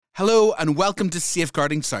Hello and welcome to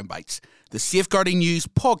Safeguarding Soundbites, the Safeguarding News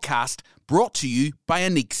podcast brought to you by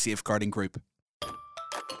Unique Safeguarding Group.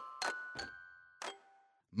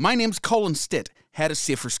 My name's Colin Stitt, Head of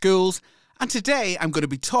Safer Schools, and today I'm going to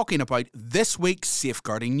be talking about this week's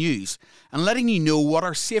safeguarding news and letting you know what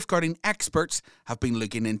our safeguarding experts have been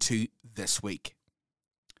looking into this week.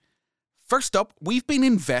 First up, we've been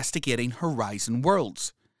investigating Horizon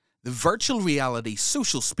Worlds, the virtual reality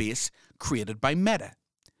social space created by Meta.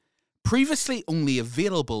 Previously only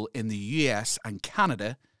available in the US and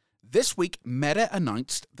Canada, this week Meta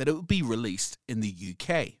announced that it would be released in the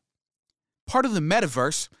UK. Part of the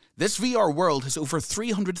Metaverse, this VR world has over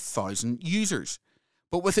 300,000 users,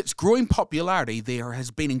 but with its growing popularity there has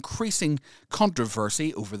been increasing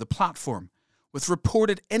controversy over the platform, with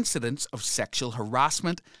reported incidents of sexual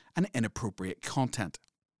harassment and inappropriate content.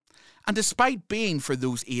 And despite being for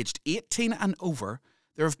those aged 18 and over,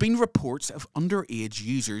 there have been reports of underage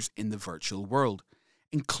users in the virtual world,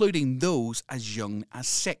 including those as young as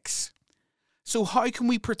 6. So how can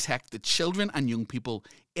we protect the children and young people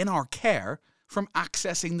in our care from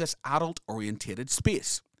accessing this adult-orientated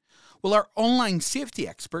space? Well, our online safety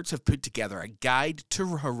experts have put together a guide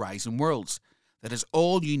to Horizon Worlds that is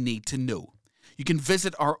all you need to know. You can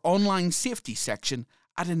visit our online safety section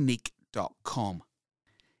at unique.com.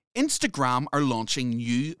 Instagram are launching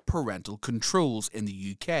new parental controls in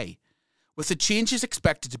the UK, with the changes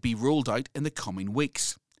expected to be rolled out in the coming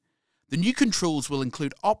weeks. The new controls will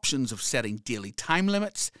include options of setting daily time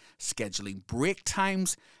limits, scheduling break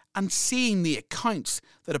times, and seeing the accounts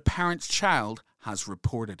that a parent's child has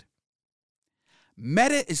reported.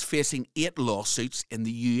 Meta is facing 8 lawsuits in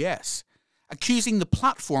the US, accusing the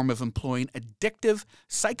platform of employing addictive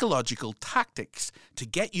psychological tactics to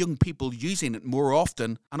get young people using it more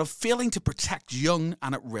often and of failing to protect young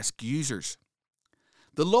and at-risk users.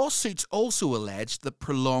 The lawsuits also allege that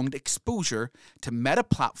prolonged exposure to Meta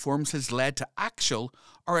platforms has led to actual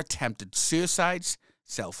or attempted suicides,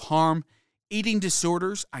 self-harm, eating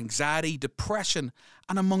disorders, anxiety, depression,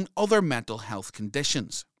 and among other mental health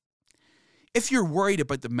conditions. If you're worried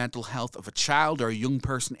about the mental health of a child or a young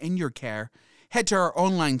person in your care, head to our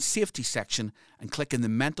online safety section and click in the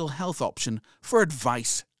mental health option for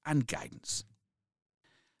advice and guidance.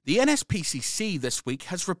 The NSPCC this week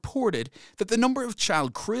has reported that the number of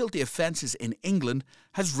child cruelty offences in England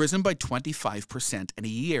has risen by 25% in a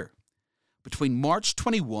year. Between March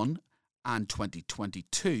 21 and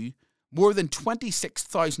 2022, more than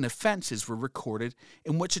 26,000 offences were recorded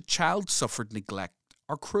in which a child suffered neglect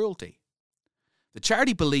or cruelty. The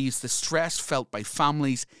charity believes the stress felt by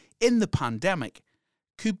families in the pandemic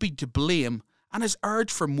could be to blame and has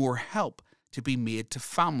urged for more help to be made to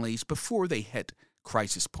families before they hit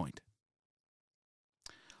crisis point.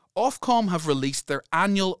 Ofcom have released their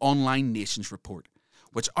annual Online Nations report,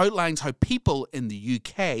 which outlines how people in the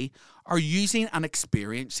UK are using and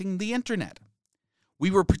experiencing the internet.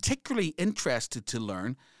 We were particularly interested to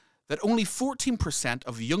learn that only 14%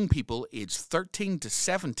 of young people aged 13 to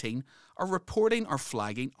 17 are reporting or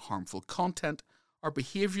flagging harmful content or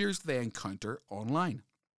behaviours they encounter online.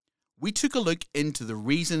 We took a look into the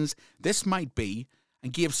reasons this might be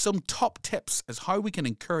and gave some top tips as how we can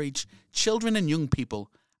encourage children and young people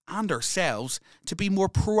and ourselves to be more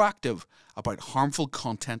proactive about harmful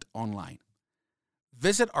content online.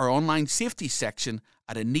 Visit our online safety section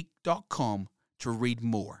at unique.com to read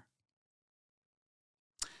more.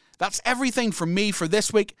 That's everything from me for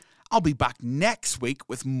this week. I'll be back next week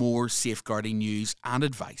with more safeguarding news and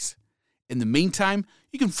advice. In the meantime,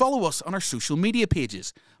 you can follow us on our social media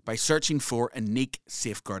pages by searching for Unique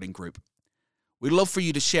Safeguarding Group. We'd love for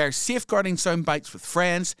you to share safeguarding soundbites with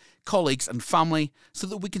friends, colleagues and family so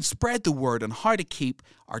that we can spread the word on how to keep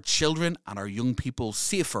our children and our young people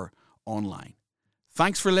safer online.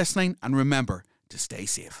 Thanks for listening and remember to stay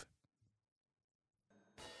safe.